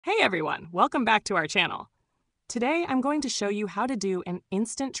Hey everyone, welcome back to our channel. Today I'm going to show you how to do an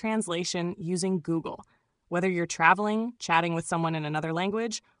instant translation using Google. Whether you're traveling, chatting with someone in another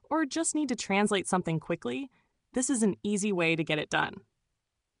language, or just need to translate something quickly, this is an easy way to get it done.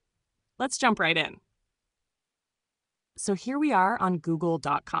 Let's jump right in. So here we are on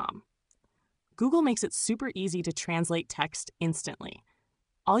google.com. Google makes it super easy to translate text instantly.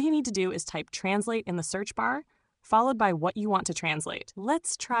 All you need to do is type translate in the search bar, followed by what you want to translate.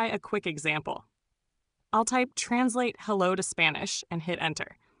 Let's try a quick example. I'll type translate hello to Spanish and hit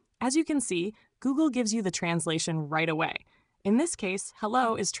enter. As you can see, Google gives you the translation right away. In this case,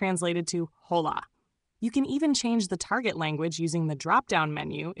 hello is translated to hola. You can even change the target language using the drop-down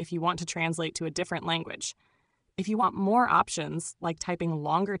menu if you want to translate to a different language. If you want more options, like typing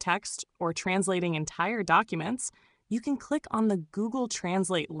longer text or translating entire documents, you can click on the Google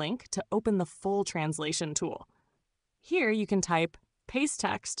Translate link to open the full translation tool. Here you can type, paste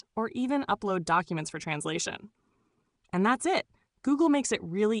text, or even upload documents for translation. And that's it. Google makes it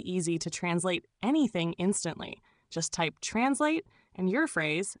really easy to translate anything instantly. Just type translate and your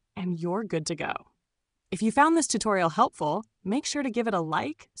phrase, and you're good to go. If you found this tutorial helpful, make sure to give it a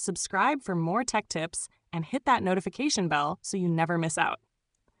like, subscribe for more tech tips, and hit that notification bell so you never miss out.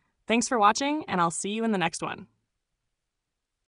 Thanks for watching, and I'll see you in the next one.